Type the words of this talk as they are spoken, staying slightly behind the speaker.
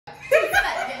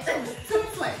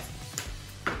Tooth slight.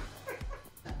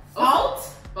 Out.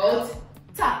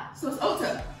 Ta. So it's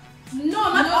Ota.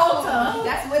 No, not altar.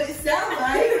 That's what it sounds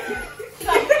like. It's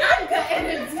like anger and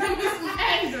it's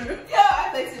anger. Yo, I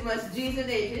play too much G's and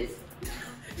H's.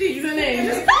 G's and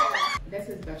H's. That's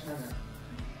his bachana.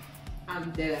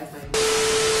 I'm dead ass like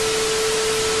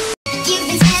You've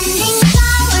been sending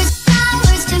flowers,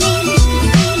 flowers to me.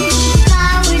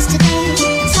 Flowers today,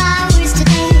 flowers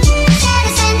today. Instead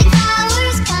of sending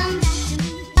flowers, come back to me.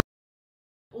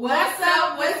 What's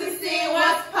up? What's the scene?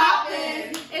 What's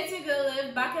poppin'? It's your girl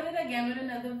Liv, back at it again with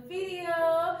another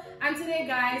video. And today,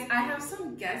 guys, I have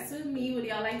some guests with me. Would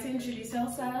y'all like to introduce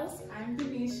yourselves? I'm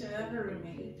Danisha, her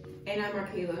roommate. And I'm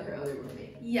Markayla, her other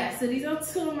roommate. Yes, so these are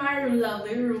two of my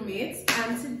lovely roommates.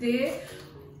 And today,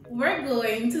 we're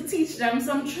going to teach them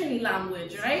some Trini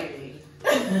language, right?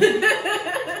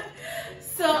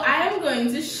 So I am going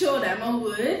to show them a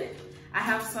word. I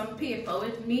have some paper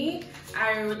with me.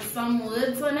 I wrote some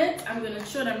words on it. I'm going to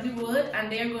show them the word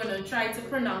and they're going to try to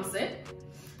pronounce it.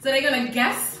 So they're going to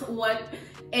guess what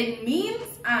it means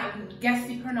and guess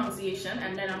the pronunciation,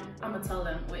 and then I'm going to tell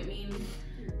them what it means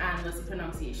and what's the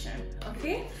pronunciation.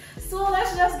 Okay? So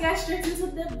let's just get straight into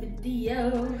the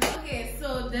video. Okay,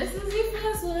 so this is the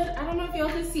first word. I don't know if y'all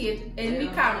can see it in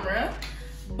the camera,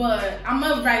 but I'm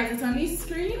going to write it on the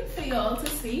screen for y'all to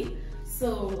see.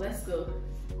 So let's go.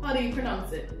 How do you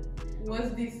pronounce it? What's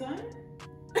the sun?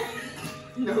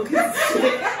 No, because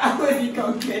I wasn't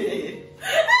gonna get it.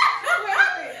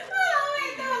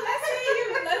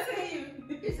 Let's hear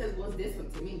you. It says, what's this one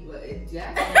to me? But it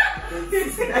just,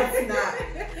 that's not.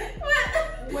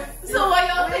 What? So what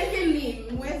y'all thinking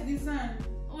mean? Where's the sun?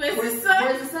 Where's the sun?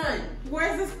 Where's the sun?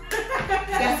 Where's the sun?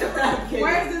 That's what I'm getting.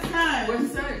 Where's the sun?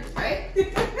 Where's the sun? Right?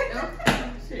 No?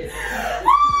 Shit.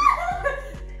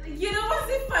 You know what's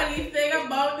the funny thing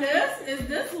about this? Is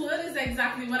this word is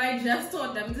exactly what I just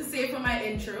taught them to say for my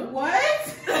intro. What?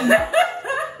 So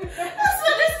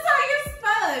this is how you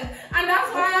spell it. And that's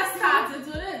why I started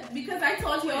with it. Because I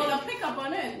taught you all to pick up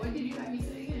on it. What did you have me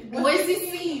say again? Where's the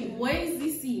scene? Where is the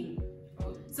scene?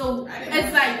 So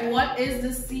it's like, what is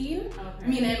the scene? Okay.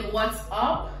 Meaning, what's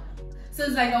up? So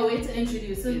it's like a way to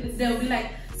introduce. So they'll be like,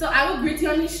 so I will greet you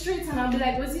on the streets and I'll be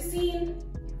like, what's the scene?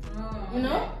 Oh, You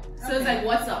know? So it's like,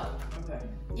 what's up? Okay.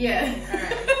 Yeah.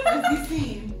 Alright. What's the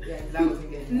scene? Yeah, that was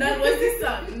good. Not what's the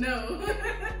sun? No.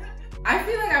 I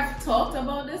feel like I've talked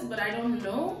about this, but I don't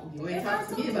know. You ain't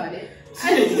talking to me about it.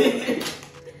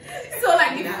 So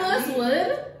like the Not first me.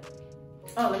 word.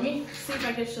 Oh, let me see if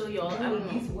I can show y'all. I don't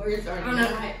know. These words are I don't know.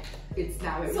 not. It's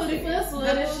not what So the it's first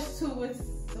word is Doubles to its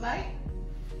slight?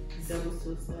 doubles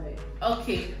to a slide.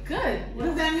 okay. Good. What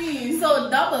does that mean? So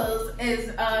doubles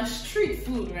is street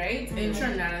food, right? In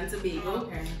Trinidad and Tobago.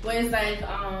 Okay. Where it's like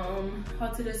how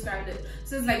to describe it?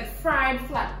 So it's like fried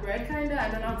flatbread kinda. I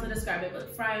don't know how to describe it,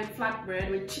 but fried flatbread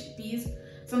with chickpeas,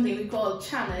 something we call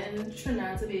chana in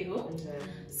Trinidad and Tobago. Okay.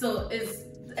 So it's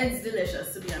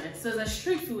delicious, to be honest. So it's a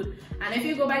street food, and if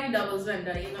you go by the doubles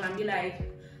vendor, you're gonna be like,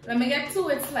 let me get two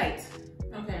it's light.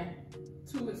 Okay.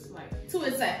 To its slight. Two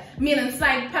it's light, meaning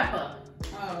slight pepper.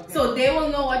 Oh, okay. So they will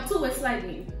know what two it's light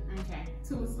mean. okay.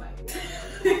 To its slight.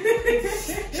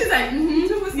 She's like, mm-hmm.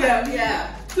 To its Yeah, slight.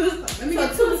 yeah. Let me So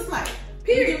get to to its slight.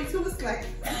 Period. To its slight.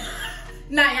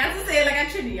 Nah, you have to say it like a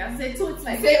Trini. You have to say two it's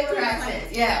light. Say it with your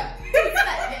accent. Yeah. Two it's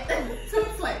light. To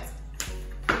its slight.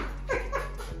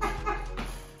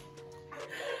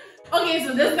 Okay,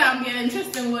 so this is gonna be an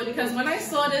interesting word because when I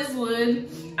saw this word,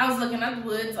 I was looking at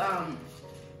words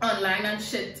online and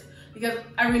shit because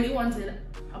I really wanted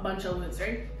a bunch of words,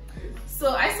 right?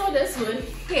 So I saw this word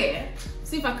here.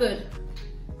 See if I could.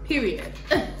 Period.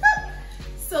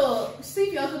 So see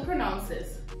if y'all could pronounce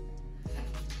this.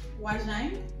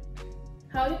 Wajang?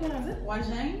 How do you pronounce it?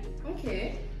 Wajang?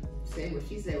 Okay. Say what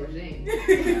she said was Jane.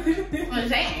 Well,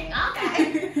 dang.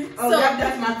 Okay. Oh, So-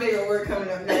 that's my favorite word coming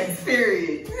up next.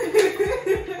 Period.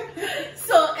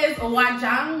 So it's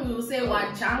wajang. We will say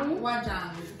wajang.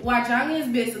 Wajang. Wajang is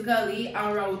basically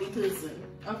a rowdy person.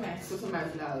 Okay. So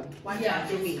somebody's loud. Yeah,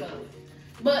 to me.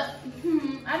 But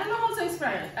I don't know how to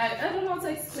explain it. I don't know how to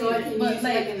explain So like, it. can But you like,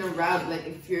 like in a loud, like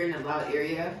if you're in a loud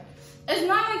area? it's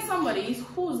not like somebody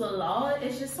who's loud.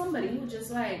 It's just somebody who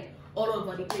just like all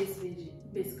over the place,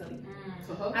 basically.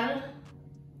 So ho? I don't.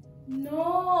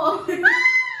 No.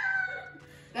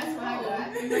 That's what I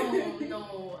got.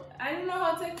 No. I don't know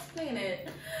how to explain it.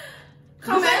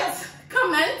 Comment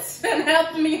and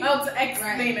help me how to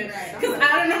explain it. Right. Because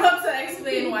I don't know how to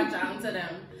explain wajang to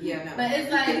them. Yeah, no. But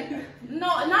it's like, no,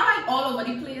 not like all over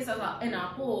the place as in a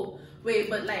whole way,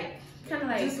 but like, kind of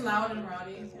like, Just loud and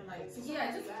rowdy and like.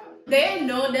 yeah, just loud. They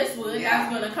know this word Yeah.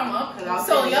 that's gonna come up. 'Cause I'll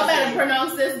So say y'all it. better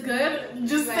pronounce this good.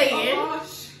 Just Like, say oh it.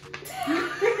 gosh.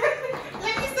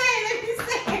 Let me say it.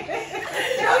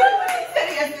 You know when he said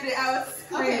it yesterday, I was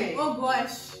Okay. screaming. Oh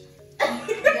gosh.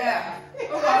 Yeah.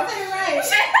 I said it right.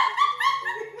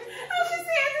 How she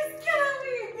said it's killing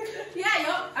me. Yeah,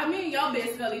 y'all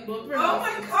basically both Oh pronounce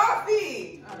my it.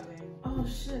 coffee. Oh, dang. Oh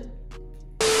shit.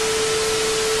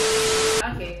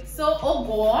 Okay, so oh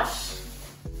gosh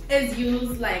is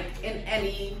used like in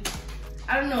any,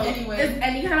 I don't know, Any way. it's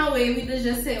any kind of way we could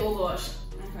just say oh gosh.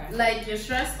 Okay. Like you're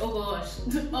stressed, oh gosh.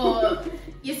 Or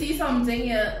you see something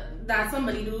that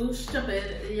somebody do stupid,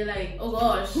 you're like, oh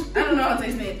gosh. I don't know how to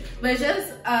explain it. But it's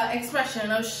just an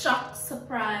expression of shock,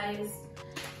 surprise,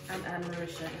 and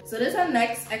admiration. So this is our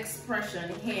next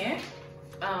expression here.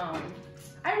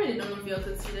 I really don't know if y'all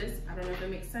could see this. I don't know if it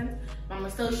makes sense. But I'm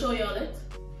gonna still show y'all it.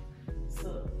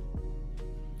 So,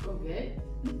 okay.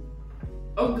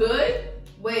 Oh, good?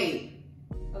 Wait.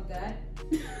 Oh god.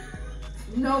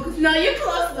 No, because No, you're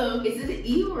close though. is it an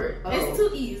E word? Oh. It's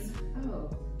 2 E's. Oh.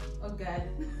 Oh god.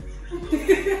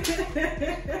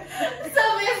 So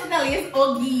basically it's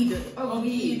ogid.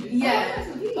 Ogid. Yeah.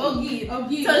 Oh, Ogid.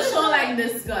 Ogid. To show like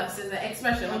disgust is an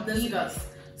expression of disgust.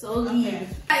 So ogid. Okay.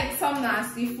 Like some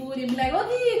nasty food, you'd be like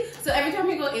ogid. So every time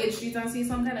you go 8th Street and see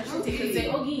some kind of shit, you can say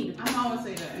ogid. I'm always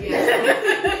say that.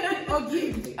 Yeah. Oh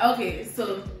give. Okay,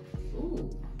 so Ooh.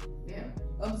 Yeah.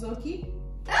 Obzoki.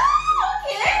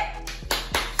 okay.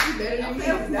 You better than me.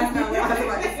 That's not what I was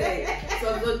about to say. So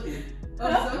looky.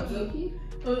 Obzoki.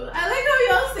 I like how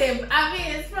y'all say. I mean,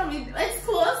 it's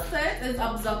close to it. It's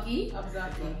abzuki.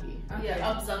 Obzoki.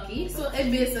 Yeah, abzuki. So it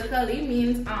basically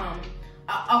means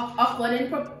awkward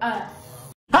in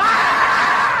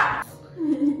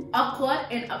awkward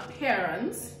in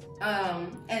appearance,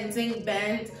 ending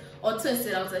bent or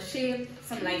twisted out of shape,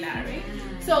 something like that, right?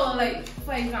 So like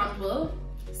for example,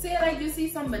 say like you see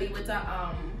somebody with a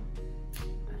I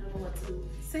don't know what to do.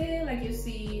 Say like you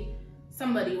see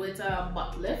somebody with a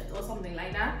butt lift or something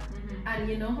like that, and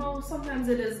you know how sometimes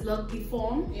it is look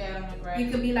deformed. Yeah, I'm like, right. You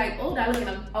could be like, oh, that looking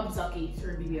abzucky.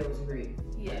 Sure, BBL was great.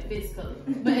 Yeah, basically.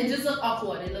 But it just look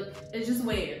awkward. It's just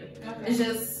weird. Okay. It's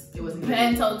just It wasn't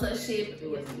bent out of shape. It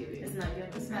wasn't giving. It's not good.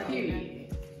 It's not Period.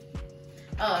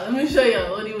 good. Let me show you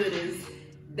what it is.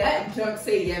 That junk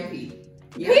say Yampy.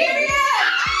 Period!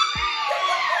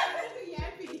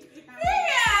 Yampy.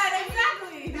 Period!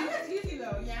 Exactly! That's easy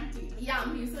though. Yampy.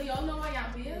 Yampy. So y'all know what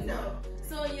yampy is? No.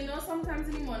 So you know sometimes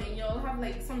in the morning y'all have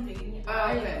like something in your Oh,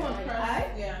 eye, okay. corner of your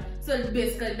eye. Yeah. So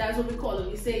basically that's what we call it.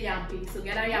 We say yampy. So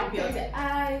get a yampy out your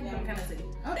eye. Yeah. I'm kind of saying.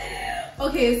 Okay.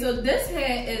 Okay, so this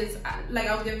here is like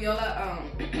I'll give y'all a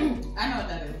I know what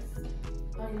that is.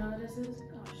 Oh, you know what this is?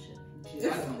 Oh shit.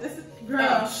 This is Oh,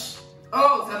 girl.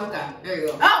 Oh, Sabuka. There you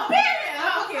go. Oh, period.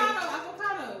 Okay.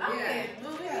 Avocado. Okay. Yeah.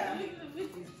 Well,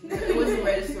 Yeah. It wasn't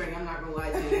registering, I'm not gonna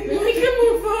lie to you. we can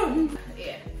move on.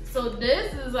 Yeah. So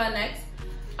this is our next.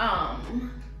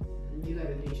 You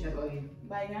gotta do check on you.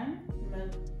 Baigan.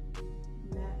 Melon.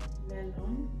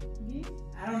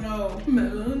 I don't know.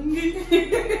 Melon.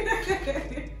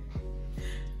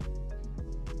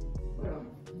 Hold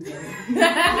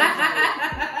on.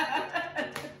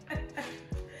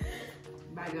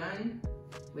 Baigan.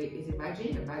 Wait, is it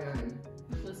Baigan or Baigan?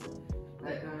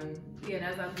 Baigan. Yeah,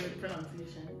 that's a good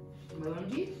pronunciation.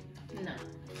 Melonji? No.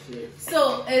 Shit.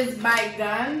 So it's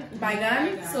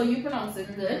Baigan. So you pronounce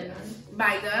it good.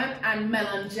 Baigan and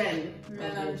Melangen.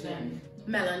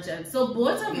 Melangen. So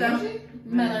both of them.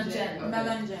 Melangen.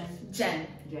 Melangen. Jen.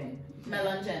 Jen.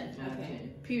 Melangen. Okay.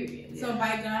 Period. So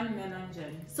baigan,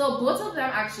 melangen. So both of them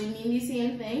actually mean the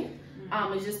same thing.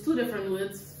 It's just two different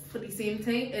words for the same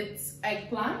thing. It's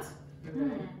eggplant.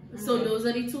 So those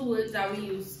are the two words that we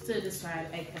use to describe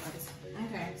eggplant.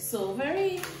 Okay. So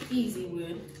very easy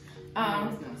word. It's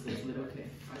nonsense, but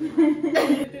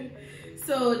okay.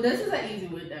 So this is an easy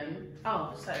word then.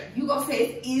 Oh, sorry. You gonna say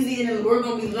it's easy and the word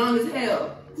gonna be long as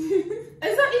hell.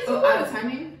 It's an easy Oh, word. out of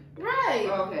timing? Right.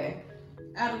 Oh, okay.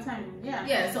 Out of time. Yeah.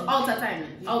 Yeah, so alter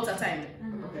timing. Alter timing.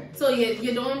 Okay. So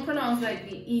you don't pronounce like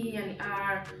the E and the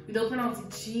R. You don't pronounce the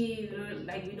G.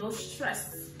 Like we don't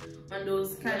stress on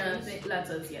those kind of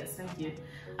letters. Yes, thank you.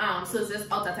 So it's just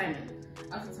alter timing.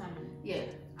 Out of time. Yeah.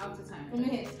 Out of time.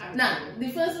 Nah, the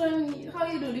first one, how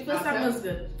you do? The first time was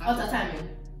good. Alter timing.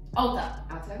 Alter.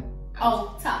 Alta?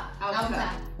 Alter. Alta.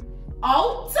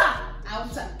 Alter.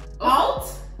 Outer.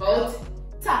 Alt. Bolt.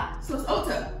 Ta. So it's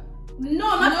Ota. No,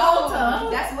 not alter.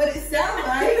 That's what it sounds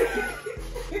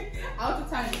like. Out of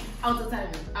time. Alter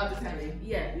timing. Out of timing.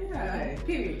 Yeah. Yeah. Okay.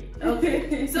 Period.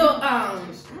 Okay. So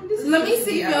let me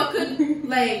see if y'all could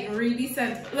like read the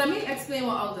sentence. Let me explain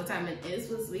what all the time it is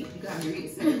firstly. You gotta read the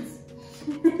sentence.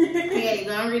 Yeah, you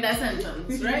gonna read that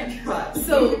sentence, right?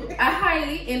 So a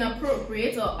highly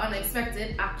inappropriate or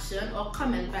unexpected action or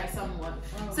comment by someone.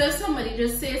 So if somebody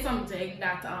just say something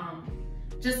that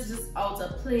just out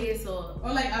of place or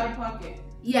like out of pocket.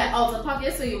 yeah, out of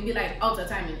pocket, so you'll be like out of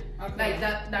timing. Okay. Like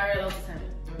that real out of timing.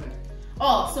 Okay.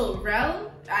 Oh, so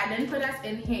rel, I didn't put that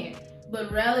in here,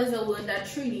 but rel is a word that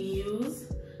Trini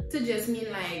used to just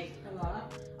mean like A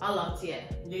lot. a lot, yeah.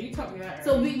 Yeah, you taught me that.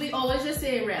 So we always just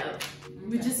say rel.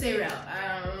 We Okay. just say rel.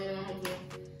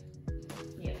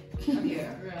 Yeah.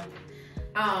 Yeah.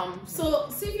 Real. So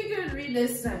see if you could read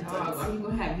this sentence. Oh, I'm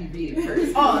gonna have you read it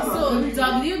first. Oh, so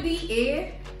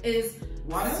WDA is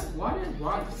Water.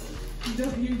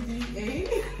 WDA.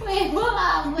 wait, hold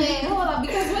on,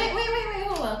 because wait,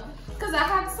 hold on. Because I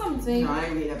had something. No, I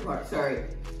didn't read that part. Sorry.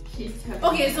 She's telling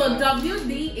Okay, me so about-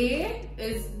 WDA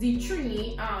is the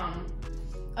Trini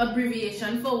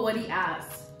abbreviation for what he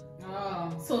asked. Oh.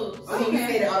 So Oh, you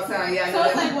say that all the time. Yeah. I So know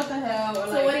it's that. like what the hell? Or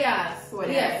so like, what he asked. What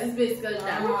he Yeah, asked. it's basically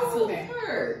that. Oh, So, okay.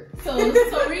 Word.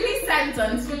 so really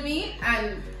sentence for me,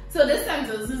 and so this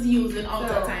sentence is used in all the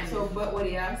time. So, but what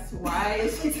he asked, why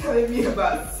is she telling me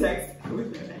about sex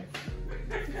with her ex?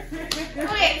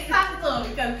 Wait, stop though,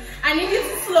 because I need you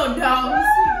to slow down.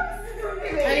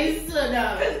 I need to slow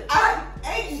down. I'm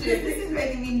anxious. This is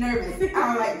making me nervous. I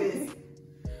don't like this.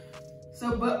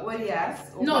 So, but what he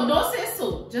asked? or No, what- don't say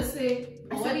so. Just say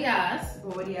what he asked.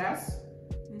 But what he asked?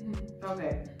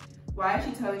 Okay. Why is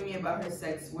she telling me about her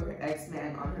sex with her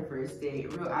ex-man on her first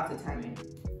date? Real out of timing.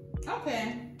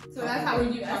 Okay. So that's how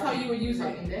you would use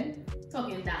it. Then?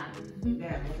 Talking down.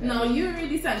 Yeah. Okay. No, you read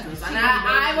the sentence, and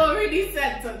I will read the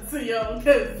sentence to you,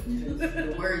 because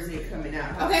The words ain't coming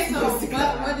out. Okay, so what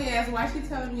do you ask? Why is she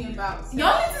telling me about sex?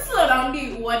 y'all need to slow down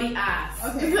the what he asked.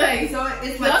 Okay. Like, So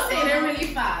it's like y'all saying it really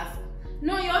fast.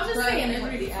 No, y'all just But saying it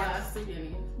what really he asked. fast,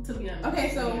 to be honest.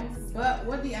 Okay, so Yes. but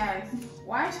what do you ask?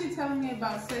 Why is she telling me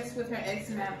about sex with her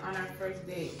ex-man on our first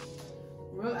date?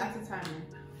 Real at the time.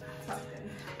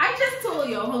 I just told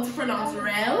y'all how to pronounce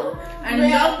rel, and Rel.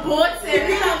 y'all both say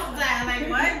real all the time. Like,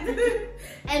 what?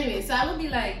 Anyway, so I would be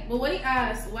like, but what he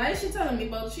asked, why is she telling me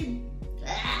about she?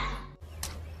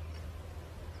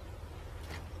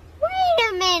 Wait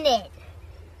a minute.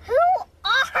 Who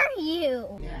are you?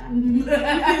 remix.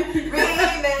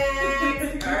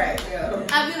 All right, go.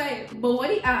 I'd be like, but what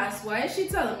he asked, why is she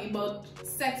telling me about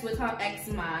sex with her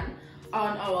ex-man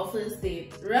on our first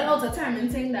date? Rel out of time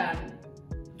and saying that.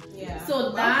 Yeah.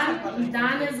 So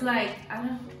Dan is like, I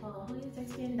don't know, who is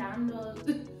texting Dan though?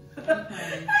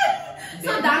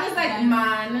 So Dan is like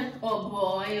man or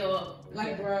boy or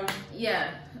like, bro.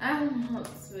 yeah. I don't know how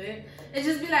to say it. It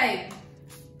just be like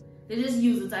they just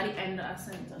use it at the end of a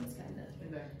sentence kind of.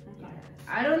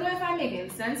 I don't know if I'm making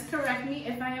sense. Correct me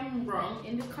if I am wrong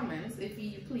in the comments, if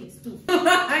you please do.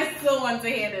 I still want to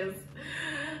hear this.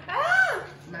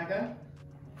 Maga.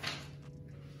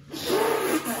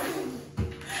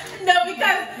 No,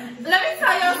 because let me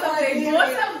tell you something.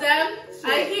 Most of them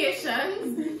are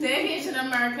Haitians. They're Haitian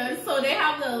Americans, so they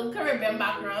have the Caribbean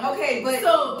background. Okay, but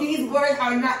So- these words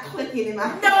are not clicking in my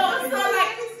head. No, so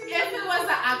like if it was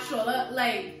an actual,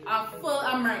 like a full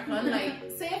American, like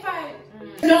say if I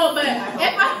no, but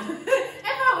if I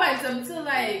went up to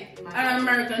like an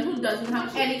American who doesn't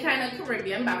have any kind of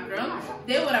Caribbean background,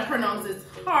 they would have pronounced it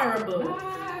horrible.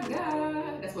 Maga.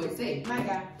 That's what you say. My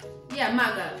God. Yeah,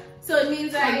 MAGA. So it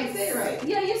means like I say it right.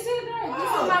 Yeah, you say it right. You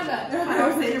Oh. say MAGA. I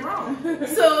was saying it wrong.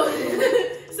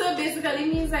 So basically it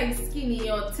means like skinny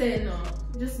or thin or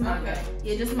just MAGA. Okay.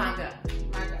 Yeah, just MAGA.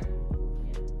 My God.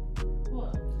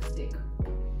 What? Stick.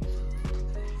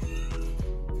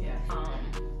 Yeah.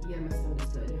 Yeah,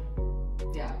 misunderstood.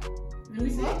 Yeah. Let me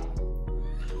see.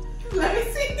 Let me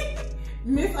see.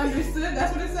 Misunderstood.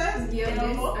 That's what it says. Yeah,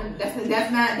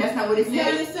 that's not what it You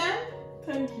says. understand?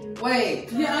 Thank you.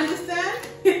 Wait, You understand?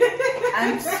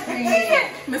 I'm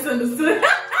saying. Misunderstood.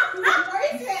 Why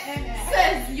you saying that?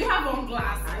 Says you have on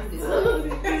glasses.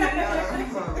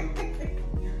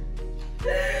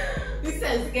 It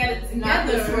says get it Not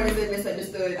this together. word is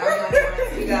misunderstood. I'm not lying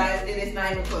to you guys. It is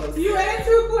not even close. You read it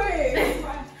too quick.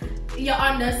 You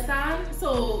understand?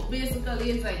 So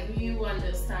basically it's like you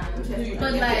understand.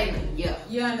 But like yeah.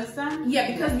 You understand?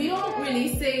 yeah, because we don't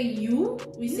really say you,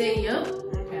 we say you.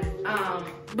 Okay.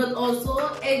 But also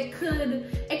it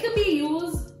could be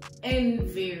used in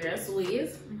various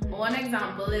ways. One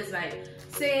example is like,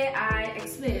 say I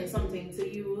explain something to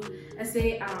you. I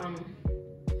say,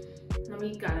 let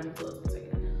me gather my thoughts 1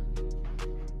 second.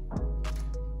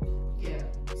 Yeah.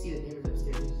 See the neighbors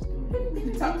upstairs.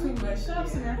 talk too much. Shut up,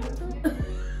 Samantha.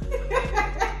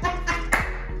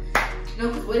 No,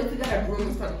 because what if we got a broom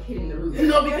and start hitting the roof?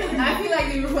 No, because I feel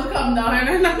like the roof will come down and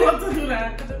I'm not going to do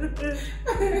that.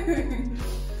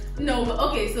 No, but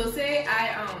okay, so say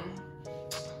I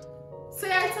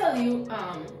tell you,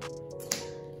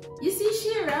 you see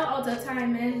Shira all the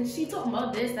time and she talking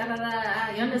about this, da da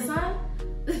da, you understand?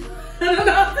 I don't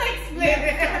know how to explain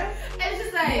it. It's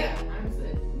just like, Yeah, I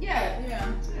understand.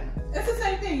 yeah. It's the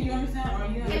same thing. You understand or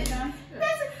you understand?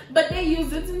 But they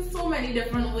use it in so many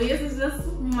different ways. It's just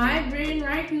my brain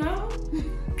right now.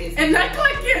 It's And not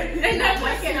clicking. And not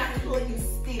clicking. clicking.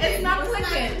 It's not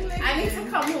clicking. I need to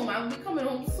come home. I'll be coming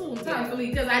home soon, thankfully,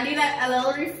 because I need a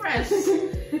little refresh.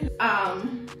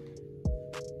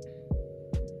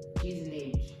 G's and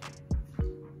age.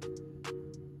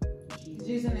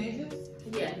 G's and ages?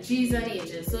 Yeah, G's and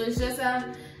ages. So it's just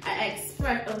an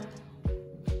express.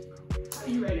 Are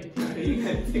you ready? You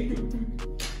gotta take it.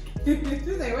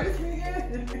 She's like, what is it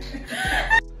again?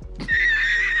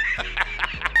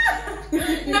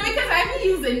 No, because I've been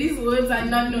using these words and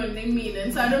not knowing their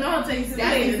meaning, so I don't know how to explain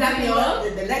That's it. exactly what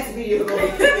the next video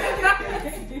goes.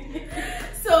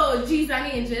 So G's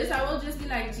and ages, I will just be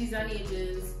like G's and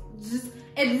ages. Just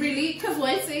it really, because what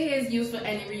I say here is used for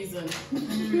any reason.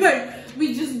 Like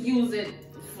we just use it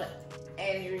for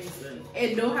any reason.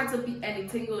 It don't have to be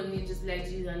anything on you, just like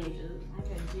G's and ages.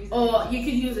 Okay, G's and Or you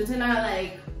could use it in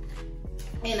a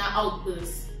in an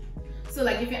outburst. So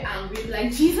like if you're angry,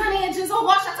 like G's and ages, oh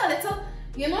gosh, that's a little,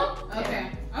 you know? Okay.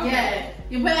 Yeah,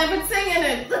 you put everything in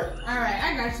it. Alright,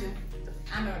 I got you.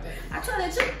 I know that. I try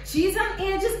to check G's and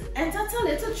ages and that's a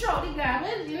little trolley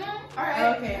garbage, you know?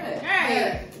 Alright. Okay.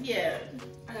 Alright. Yeah.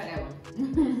 I got that one.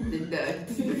 Done.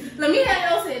 Let me hear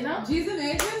y'all say it now. G's and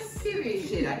ages? Period.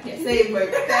 Shit, I can't say it, but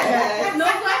what the heck? No, go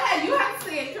ahead. You have to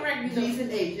say it correctly. G's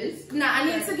and ages. Nah, I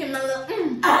need to give me a little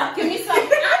give me some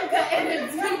anger in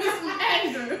it. Give me some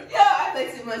anger. Yo, I play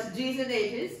too much G's and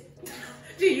ages.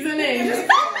 G's and ages.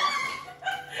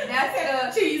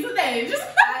 That's G's and ages.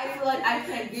 I feel like I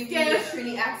can't give you a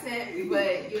Trini accent,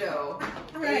 but you know.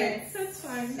 Right. That's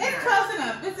fine. It's close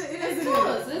enough. It is It's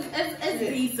close. It's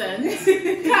decent.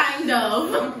 Kind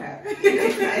of. Okay.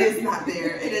 It is not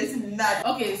there. It is not.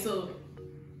 Okay, so.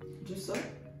 Just so.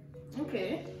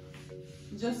 Okay.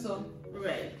 Just so.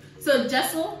 Right. So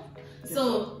just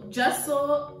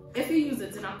so, if you use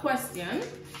it in a question,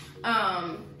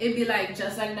 it'd be like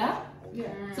just like that. Yeah.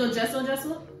 So just so.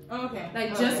 Okay.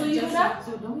 Like just so you do that?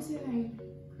 So don't we say that in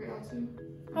Creole too?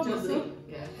 Probably.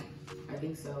 Yeah. I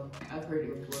think so. I've heard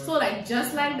it before. So like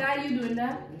just like that, you doing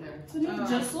that? Yeah. To me,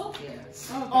 just so. Yeah.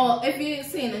 Okay. Or if you're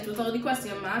saying it without the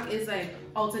question mark, it's like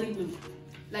out of the blue.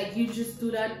 Like you just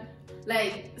do that.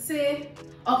 Like say,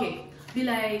 okay, be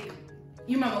like,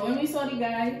 you remember when we saw the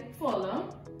guy fall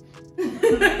off?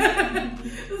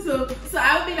 so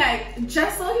I would be like,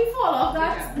 just so he fall off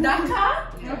that car,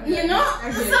 Yeah. you know, I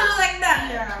get something it. like that.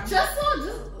 Yeah. Just so,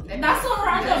 that's so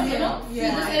random, you know. Yeah.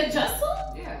 You just say just so.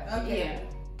 Yeah. Okay. Yeah.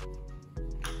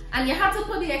 And you have to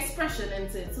put the expression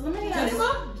into it. So let me hear Just it.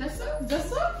 so? Just so. Just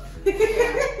so?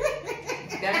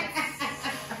 That's,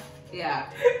 yeah.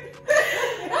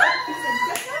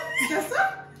 Just so?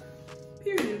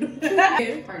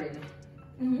 Period. Pardon.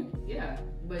 Mm-hmm. Yeah.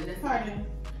 But that's Pardon.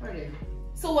 Pardon.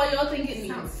 So what y'all think it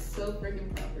Sounds means? so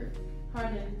freaking proper.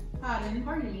 Pardon. Pardon.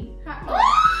 Pardon me.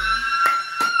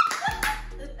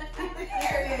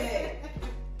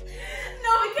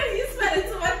 No, because you spent it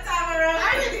too much time around. I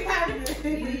didn't have it.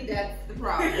 See, that's the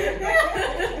problem. No,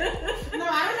 I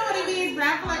don't know what it means, but I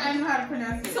feel like I know how to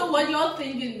pronounce it. So what y'all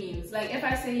think it means? Like if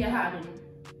I say you had him.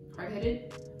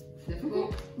 Hard-headed?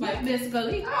 Difficult? Like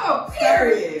basically. Oh,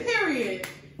 period. Period.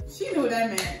 She knew what that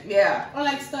meant. Yeah. Or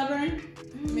like stubborn,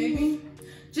 maybe.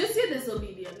 Just your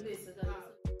disobedient, basically.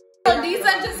 So these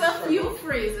are just a few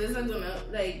phrases I'm gonna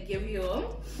like give you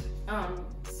all.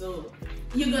 So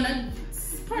you're gonna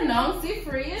pronounce the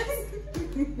phrase.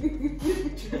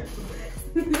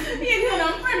 You're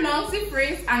gonna pronounce the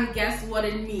phrase and guess what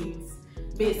it means.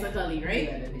 Basically,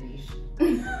 right?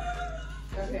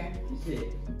 Okay. Shit.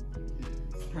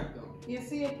 You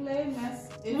see a play, mess.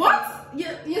 What? You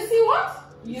see what?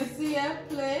 You see a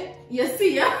play. You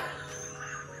see ya?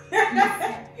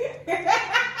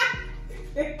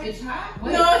 It's hot?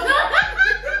 No, no.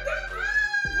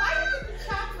 Why did you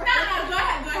chop her? No, go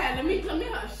ahead. Let me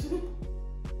hush.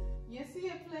 You see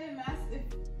a play, mess if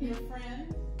your friend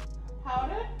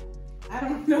powder? I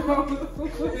don't know.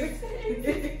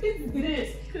 This.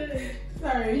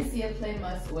 Sorry. You see a play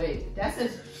must wait. That's a,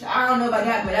 I don't know about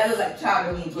that, but that looks like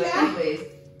child to me. But Yeah. anyways,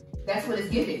 that's what it's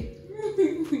giving.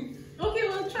 Okay,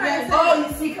 we'll try Yes. it. Oh,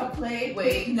 you see a play?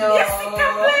 Wait, no. Yes,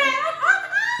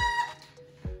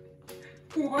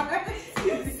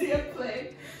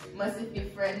 must if your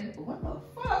friend. What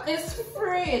the fuck? It's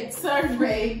frayed, sir.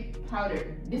 Spray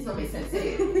powder. This don't make sense.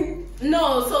 Say it.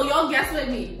 No, so y'all guess with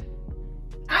me.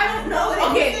 I don't know.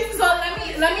 Okay, so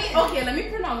let me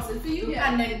pronounce it for you Yeah.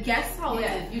 and then guess how it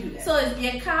Yeah, is. you do that. So it's,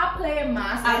 you can't play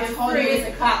mask I if you're told you it's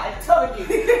a afraid. cop. I told you.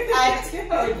 I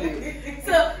told you.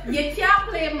 So you can't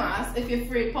play mask if you're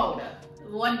afraid powder.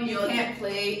 What do You you can't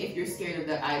play if you're scared of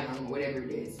the item, whatever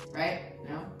it is, right?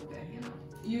 No? Okay, you know.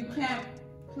 You can't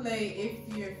play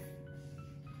if you're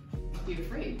If you're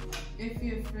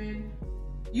afraid.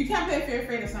 You can't play if you're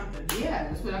afraid of something. Yeah,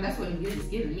 that's what it's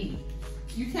giving me.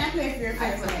 You can't play if you're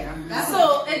afraid I of play. something.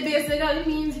 So it basically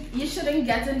means you shouldn't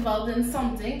get involved in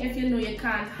something if you know you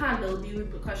can't handle the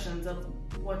repercussions of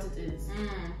what it is.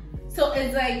 So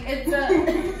it's like it's a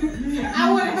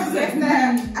I wouldn't have guessed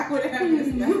that. I wouldn't have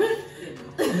guessed that.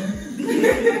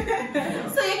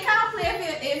 so you can't play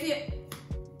if you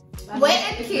where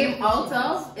it came out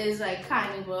of is like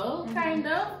carnival kind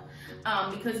of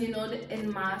because you know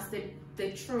in mass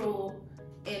they throw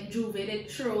in Juve they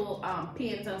throw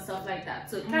paint and stuff like that,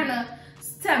 so it kind of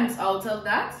stems out of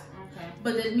that. Okay.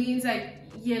 But it means like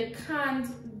you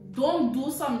don't do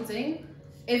something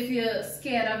if you're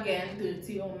scared of getting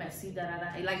dirty or messy,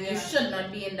 like you should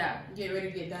not be in that. Get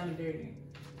ready to get down and dirty.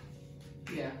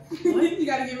 Yeah. You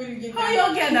gotta get ready to get down. How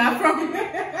y'all get that from?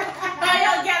 How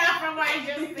y'all get that from what I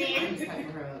just I'm said? just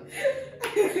hyping her up.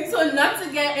 So not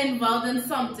to get involved in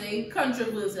something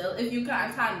controversial if you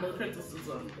can't handle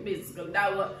criticism, basically.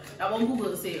 That what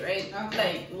Google say, right? Okay.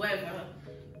 Like whatever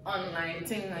online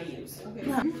thing I use. Okay.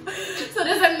 So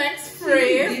there's a next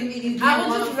phrase. I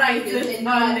will just write it and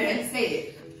on you it. can say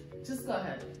it. Just go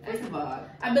ahead. First of all,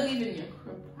 I believe in you.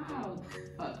 proud.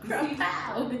 Fuck.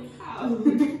 Proud.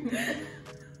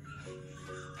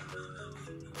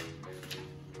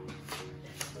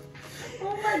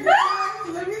 Oh my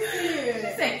god, let me see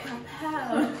it. Say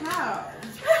proud. How?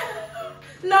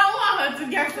 No, I want her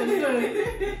to guess it good.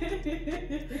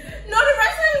 No, the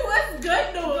rest of it was good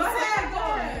though. Go ahead, go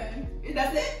ahead.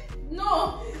 That's it?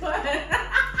 No, go ahead.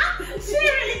 She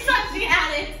really thought she had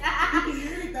it. You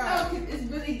really thought. No, it's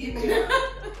really giving.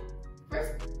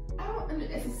 First, I don't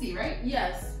understand. It's a C, right?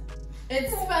 Yes. It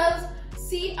spells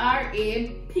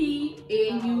CRAPAUD.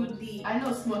 I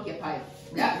know smoke your pipe.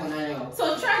 That one I know.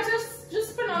 So try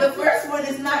just pronounce The first one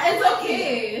is not. It's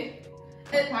okay.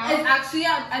 It's actually,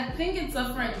 I think it's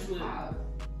a French word. Wow.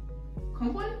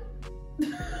 Come on?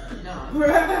 No.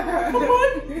 Come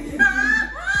on.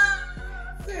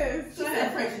 Sis. She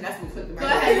said French and that's what put the Go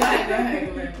ahead.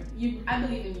 I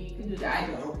believe in you. You can do that. I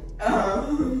don't.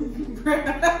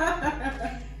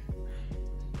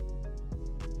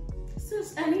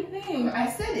 Sis, anything. I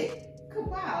said it.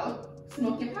 Wow.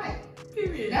 Smoke your pipe.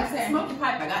 Period. That's it. Smoke your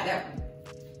pipe. I got that one.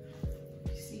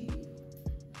 You see?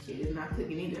 She is not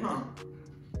cooking either, huh?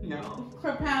 No.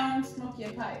 Propound, smoke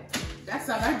your pipe. That's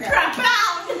all I got.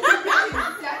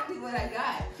 That's exactly what I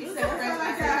got. She said That's French. all I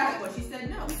I said got. pipe. Well, she said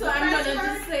no. So I'm gonna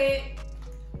just say,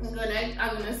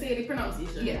 I'm gonna say the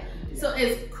pronunciation. Yeah. So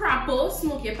it's crapo,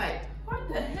 smoke your pipe. What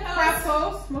the hell?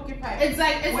 Crapo, smoke your pipe. It's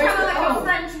like it's Where's kind of the like O? a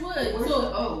French word. Where's So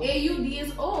the O? AUD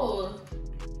is old.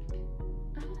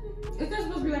 It's not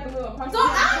supposed to be like a little apostrophe. Don't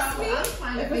ask me. I'm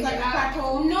trying to If it's like figure a out.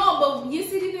 crackle. No, but you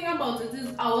see the thing about it is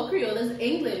our Creole is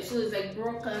English, so it's like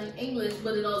broken English,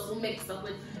 but it also mixed up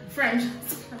with French.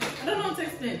 I don't know how to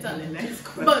explain it on the next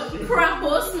question. But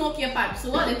crapo, smoke your pipe.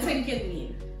 So what do you think it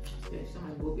means? Bitch,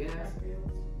 somebody whoop your ass.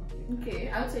 Okay,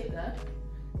 I'll take that.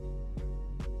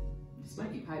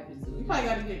 Smoky pipe is You the. probably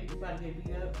gotta get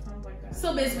beat up, something like that.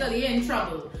 So basically, you're in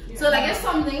trouble. So like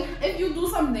if you do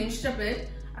something stupid,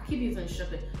 I keep using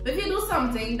stupid. But if you do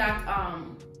something that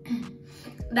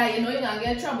that you know you're gonna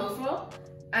get in trouble for,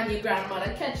 and your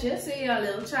grandmother catch you, say you're a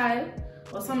little child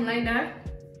or something like that,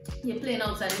 you're playing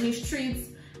outside in the streets,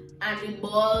 and the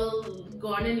ball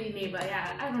gone in the neighbor,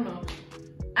 yeah, I don't know.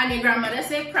 And your grandmother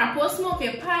say, crap or smoke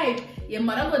your pipe, your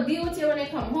mother will deal with you when you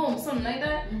come home, something like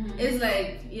that. It's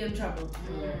like you're in trouble.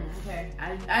 Okay.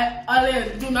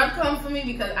 I do not come for me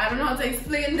because I don't know how to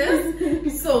explain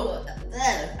this. So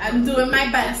I'm doing my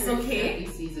best, okay? He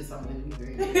sees it, so I'm gonna be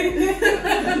very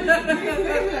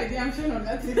You're like, damn, sure, no,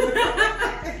 that's it.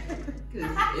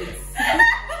 Because it's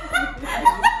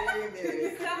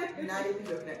very not even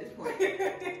joking at this point.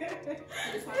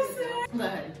 This one is down. Go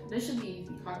ahead. This should be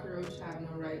easy. Cockroach have no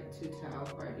right to towel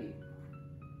party.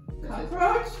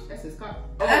 Cockroach? That says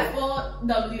cockroach.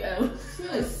 FOWL.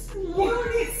 Sis, you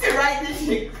need to write this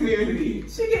shit clearly.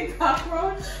 She get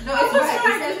cockroach? No, it's was right.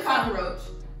 trying It to says cockroach.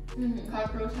 Mm-hmm.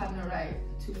 Cockroach have no right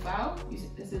to foul.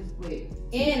 This is wait.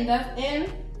 In, that's in.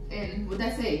 And what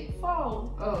that say?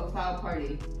 Foul. Oh, foul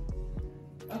party.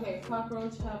 Okay,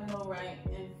 cockroach have no right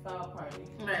in foul party.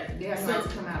 Right. They have right to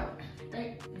come out.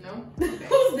 Right? No?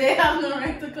 Okay. They have no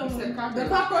right to come You said out. The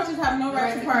cockroach. cockroaches have no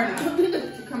right to party.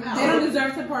 To come out. They don't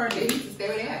deserve to They party. need to stay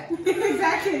where they at.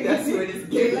 Exactly. That's what it's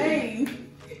They're getting. lame.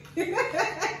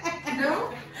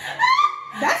 No?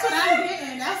 That's what I'm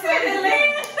getting. That's what I'm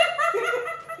getting.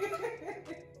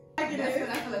 That's what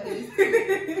I feel like it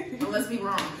is. But let's be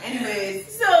wrong.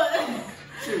 Anyways, So,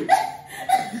 true.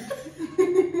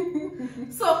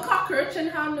 so cockroach and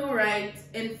have no right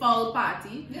in foul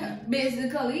party. Yeah.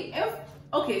 Basically,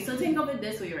 okay, so think of it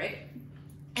this way, right?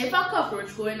 If a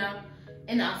cockroach go in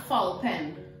a foul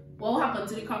pen, what will happen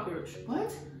to the cockroach?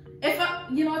 What? If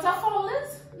you know what a foul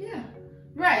is? Yeah.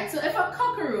 Right. So if a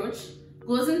cockroach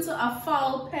goes into a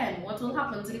foul pen, what will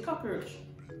happen to the cockroach?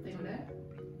 Think of that.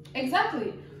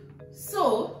 Exactly.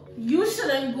 So you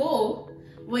shouldn't go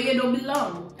where you don't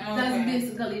belong. Okay. That's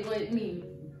basically what it means.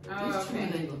 Oh,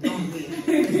 okay. Don't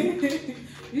be.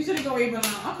 You should go where you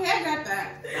belong. Okay, I got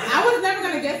that. I was never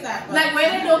gonna guess that. But... Like where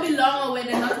they don't belong or where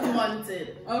they're not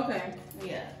wanted. Okay.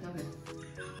 Yeah. Okay.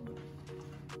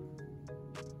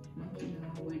 Monkey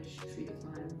know which tree to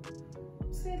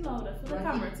climb. Say it louder for the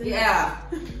camera to Yeah.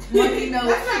 Monkey knows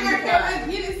That's which not tree to gonna climb.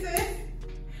 get it, sis.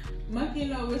 Monkey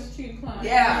know which tree to climb.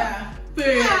 Yeah.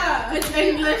 Period. Yeah. It's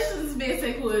English is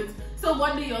basic words. So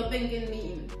what do you think it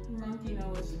mean? Monkey know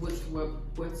which.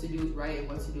 What to do is right and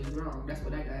what to do is wrong. That's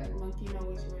what I got. Monkey know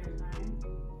which way to climb.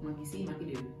 Monkey see, monkey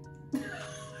do.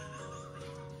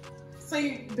 So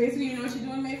you basically you know what you're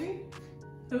doing, maybe?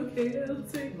 Okay, I'll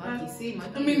take Monkey see,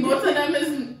 monkey I mean, do. both of them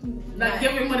is like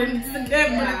giving what it needs to give,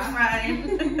 but it's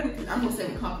fine. I'm gonna say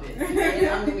with confidence.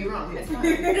 Yeah, I'm gonna be wrong. That's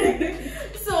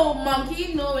fine. So,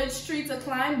 monkey know which tree to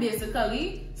climb.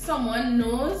 Basically, someone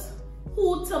knows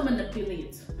who to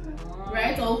manipulate,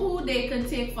 right? Or who they can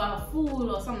take for a fool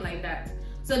or something like that.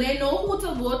 So they know who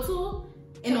to go to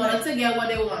in order to get what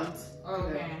they want,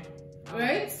 Okay.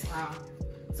 right? Wow.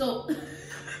 So,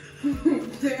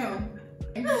 Damn.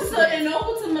 so they know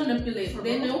who to manipulate.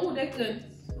 They know who they could.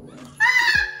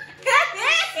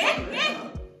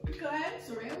 Go ahead.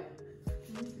 Surreal?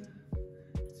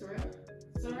 Surreal?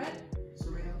 Surreal?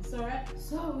 Surreal. Surreal?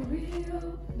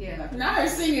 Surreal. Yeah. Now they're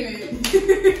singing it.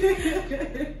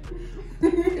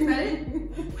 Is that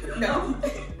it? No?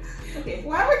 Okay.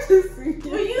 Why would you sing it?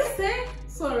 What you say?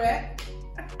 Surreal.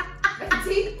 That's a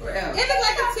T or L? It looked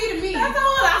like a T to me. That's a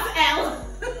whole ass L.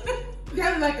 That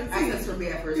looked like a I T. said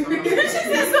surreal at first. So She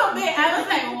said so big. I was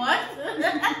like, what?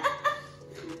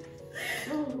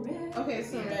 Okay,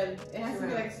 surreal. It has to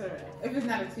be like surreal. If it's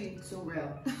not a T. Surreal.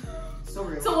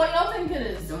 Surreal. So what y'all think it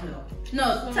is? Don't know.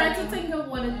 No, try to think of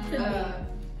what it could be. I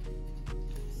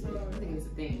think it's a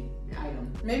thing. The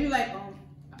item. Maybe like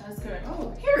That's correct.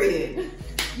 Oh, period.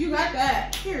 you got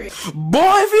that. Period.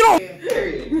 Boy, if you don't.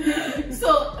 Period.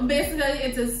 So basically,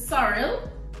 it is sorrel.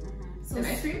 So An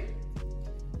ice cream?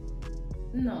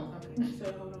 no. So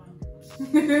hold on.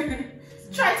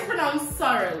 Try to pronounce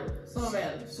sorrel.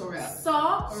 Surreal. Surreal.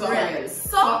 Sorrel. Sorrel.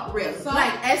 Surreal.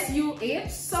 Like S-U-H.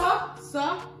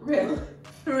 Surreal.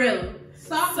 Real.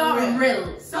 Sorrel.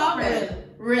 Surreal. Sorrel.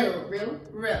 Real. Real.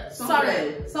 Real.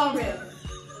 Sorrel. Surreal.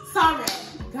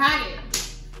 Surreal. Got it.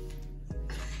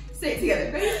 Say it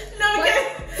together. No,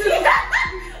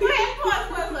 wait,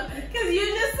 pause. Because you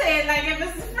just say it like if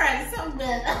it's a friend,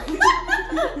 something.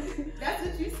 That's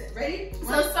what you said. Ready?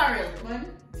 So sorrel. 1,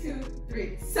 2,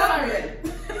 3. Sorrel.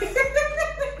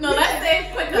 No, let's say it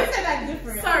We quicker. said that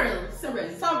different. Sorrel. Surreal.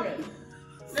 Surreal.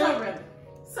 Surreal.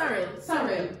 Sorrel.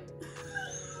 Surreal.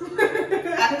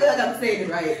 I feel like I'm saying it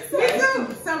right. Me too.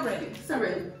 Surreal.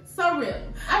 Surreal. Surreal.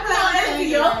 I feel No, like I'm it's saying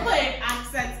your it right. playing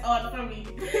accents on for me.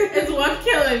 It's what's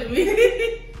killing me.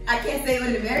 I can't say it with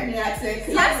an American accent.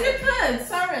 Yes, you could.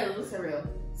 Sorrel. Surreal.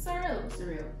 Sorrel.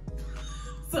 Surreal.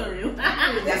 Sorrel.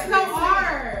 That's No what I'm saying.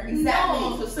 R. Exactly.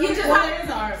 No, So you just surreal. have- There is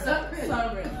R. Surreal.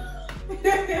 Surreal.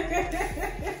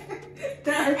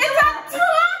 It's not too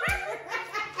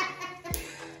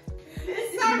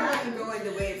It's not going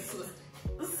the way it's supposed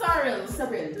to. Sorrel.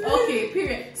 Surreal. Okay,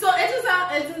 period. So it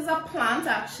is a plant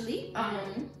actually.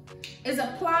 It's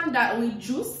a plant that we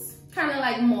juice, kind of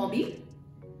like Moby.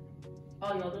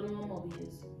 Oh, y'all don't know what Moby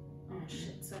is. Oh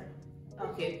shit, sorry.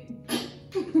 Okay.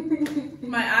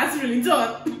 My ass really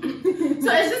thought. So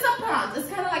it's just a plant. It's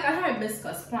kind of like a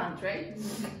hibiscus plant, right?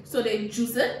 So they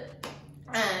juice it.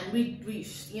 And we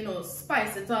you know,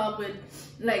 spice it up with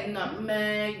like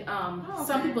nutmeg.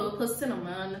 Some people put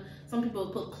cinnamon, some people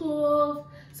put clove.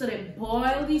 So they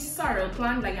boil the sorrel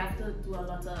plant. Like you have to do a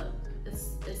lot of,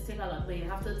 it's take a lot, but you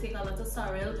have to take a lot of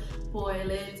sorrel, boil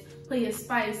it, put your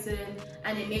spice in,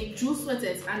 and they make juice with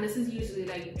it. And this is usually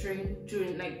like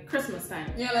during like Christmas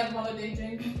time. Yeah, like holiday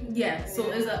drink. Yeah, so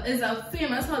it's a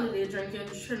famous holiday drink in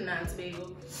Trinidad and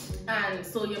Tobago. And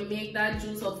so you make that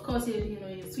juice, of course you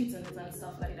sweeten it and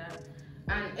stuff like that.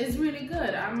 And it's really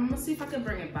good. I'm gonna see if I can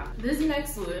bring it back. This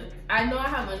next word, I know I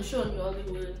haven't shown you all the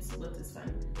words, but it's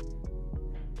fine.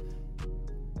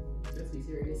 Let's be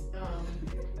serious.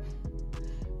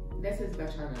 This is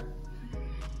bachana.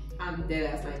 I'm dead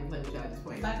ass not even playing with y'all at this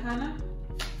point. Bacana?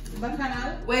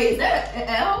 Bacanal? Wait, is that an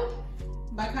L?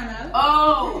 Bacanal?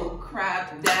 Oh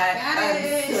crap, that. Got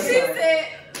it. I'm so She sorry. said,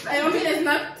 I mean it's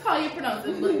not how you pronounce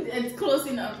it, but it's close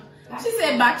enough. She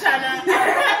said bachana.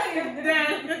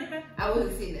 I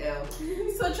wasn't seeing the L.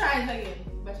 So try it again.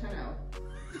 Bachana.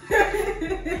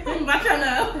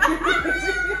 Bachana.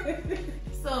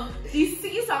 So the C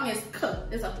sound is k.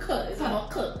 It's a k. It's not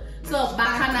k. So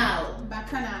bacchanal.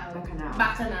 Bacanal. Bacchanal.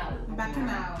 Bacchanal.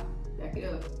 Bacanal. Back it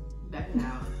up.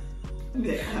 Bacchanal.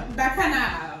 Yeah.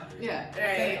 Bacanal. Yeah.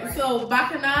 Right. So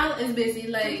bacchanal is basically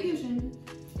like Confusion.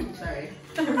 I'm sorry.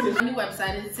 on the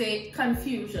website it say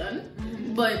confusion,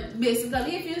 but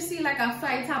basically if you see like a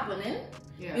fight happening,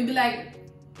 Yeah. you'll be like,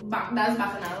 that's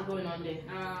bacchanal going on there.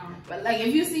 But like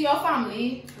if you see your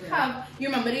family have, you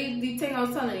remember the thing I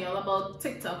was telling you all about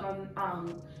Tik Tok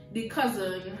and the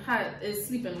cousin is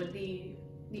sleeping with the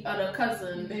other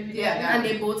cousin, Yeah. and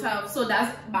they both have, so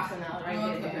that's bacchanal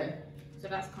right there. Okay. So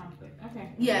that's conflict. Okay.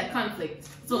 Yeah, conflict.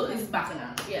 So it's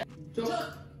bacchanal. Yeah.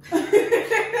 Joke.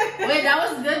 Wait, that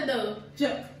was good though.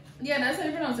 Joke. Yeah, that's how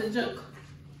you pronounce it. Joke.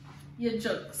 Yeah,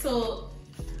 joke. So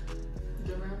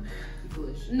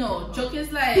Foolish. no, joke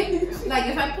is like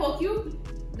if I poke you,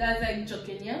 that's like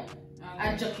joking you.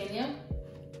 I joking you.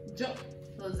 Joke.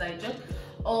 So it's like joke.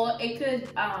 Or it could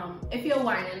if you're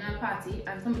whining at a party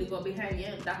and somebody go behind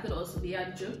you, that could also be a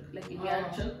joke. Like if you're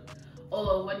a joke.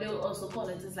 Or what they also call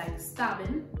it is like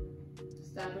stabbing.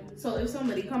 Stabbing. So if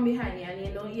somebody come behind you and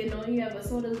you ever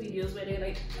saw those videos where they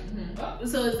like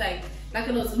so it's like that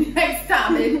could also be like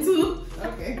stabbing too.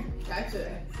 Okay.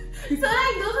 Gotcha. So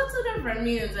like those are two different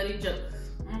meanings of the joke.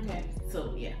 Okay.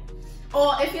 So yeah.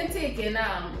 Or if you're taking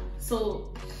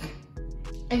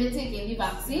the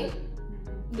vaccine,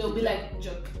 they'll be like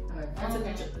joke. That's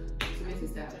Okay. a joke. So this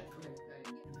is that.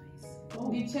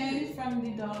 The change from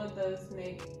the dollar does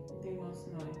make the most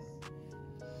noise.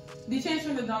 The change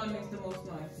from the dollar makes the most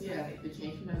noise. Yeah, the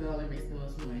change from the dollar makes the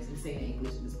most noise. I'm saying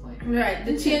English at this point. Right.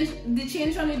 The change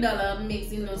from the dollar makes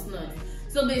the most noise.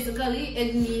 So basically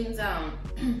it means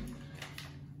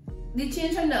the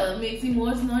change from the dollar makes the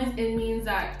most noise. It means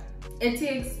that it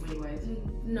takes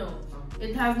no,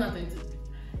 it has nothing to.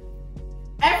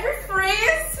 Every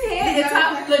phrase here, it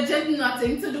has legit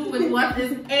nothing to do with what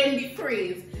is in the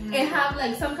phrase. It have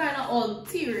like some kind of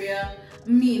ulterior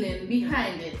meaning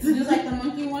behind it. Just like the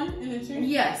monkey one in the tree?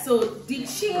 Yeah, so the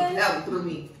change That threw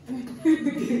me.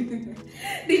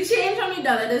 the change from the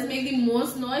dollar does make the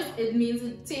most noise. It means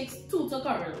it takes two to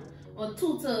quarrel or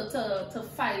two to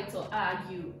fight or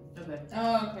argue. Okay.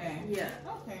 Oh, okay. Yeah.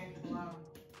 Okay. Wow.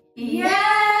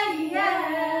 Yeah.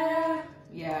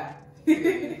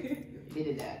 They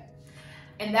did that.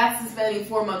 And that's spending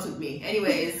 4 months with me.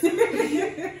 Anyways.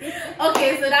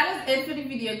 Okay, so that is it for the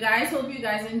video, guys. Hope you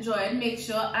guys enjoyed. Make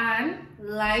sure and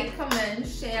like, comment,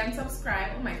 share, and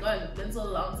subscribe. Oh my god, it's been so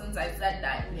long since I said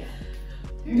that. Yeah.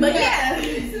 But yeah,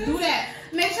 Do that.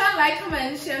 make sure like,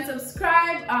 comment, share, and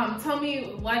subscribe. Tell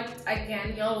me what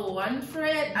again y'all want for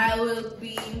it. I will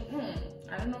be. I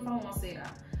don't know if I want to say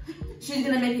that. She's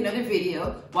gonna make another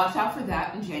video. Watch out for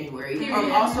that in January.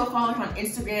 Also follow her on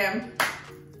Instagram,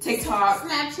 TikTok,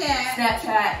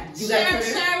 Snapchat. Do that Twitter.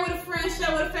 Share with a friend,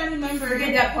 share with a family member.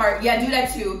 Forget that part. Yeah, do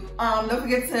that too. Don't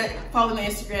forget to follow my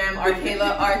Instagram,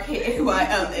 Arkayla,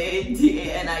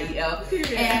 RKAYLADANIEL.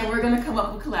 And we're gonna come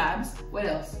up with collabs. What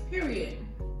else? Period.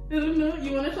 I don't know.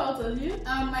 You want to shout out you?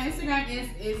 My Instagram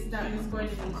is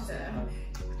Danisha.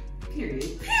 Period.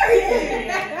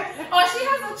 Oh, she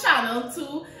has a channel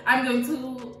too. I'm going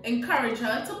to encourage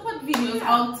her to put videos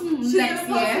out next year.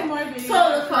 So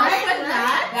look out for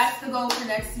that. That's the goal for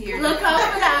next year. Look out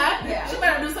for that. Yeah. She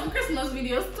better do some Christmas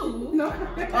videos too. No.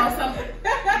 Or some.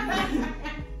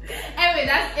 Anyway,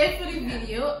 that's it for the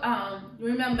video.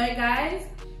 Remember, guys.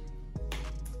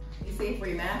 You safe for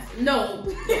your mask? No.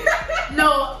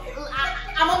 No.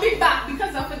 I'm gonna be back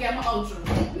because I forget my outro.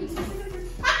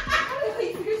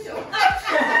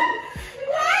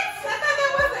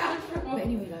 But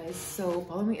anyway, guys, so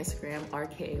follow my Instagram,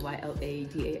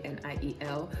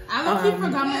 RKAYLADANIEL. I don't keep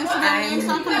forgetting my Instagram name, so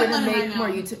I'm gonna make more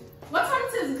YouTube. What time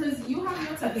it is? Because you have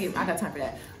no time. Okay, I got time for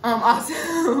that. Also,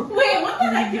 Wait, what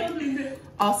did I do?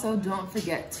 Also, don't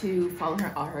forget to follow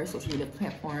her on her social media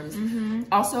platforms.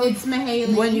 Also, It's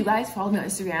Mahaley. when you guys follow me on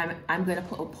Instagram, I'm gonna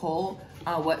put a poll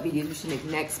on what videos we should make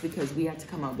next because we have to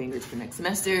come out bangers for next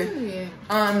semester.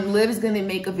 Liv is gonna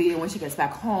make a video when she gets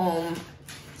back home,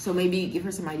 so maybe give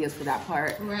her some ideas for that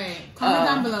part. Right. Comment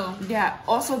down below. Yeah.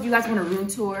 Also, if you guys want a room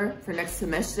tour for next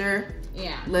semester,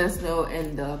 Yeah. let us know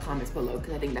in the comments below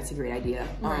because I think that's a great idea.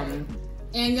 Right.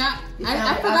 And y'all,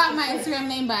 I forgot my Instagram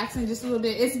name by accident just a little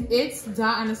bit. It's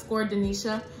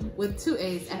 _Danisha with 2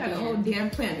 A's at I got the a whole end. damn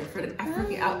planner for the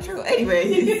African outro.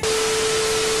 Anyways.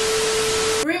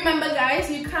 Remember,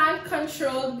 guys, you can't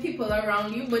control the people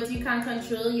around you, but you can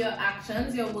control your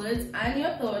actions, your words, and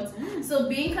your thoughts. So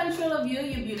be in control of you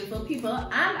beautiful people,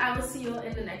 and I will see you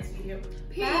in the next video.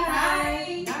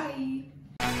 Bye. Bye.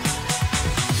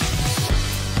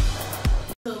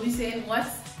 So we saying what's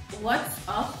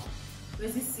up?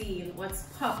 What's the scene? What's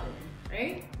popping?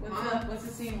 Right? What's up? What's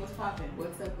the scene? What's popping?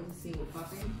 What's up with the scene with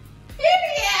popping?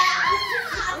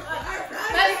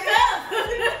 Let's go.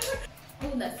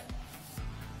 Oh, that's.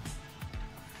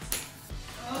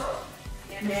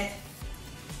 Damn it.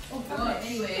 Oh god.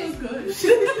 Anyways. Good.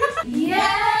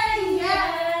 Yeah.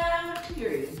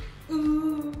 Period.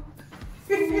 Ooh.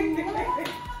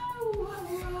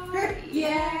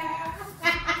 Yeah.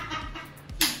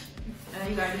 And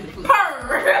you gotta do the food.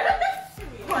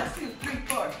 1, 2, 3,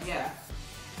 4. Yeah.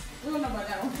 We don't know about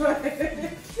that one.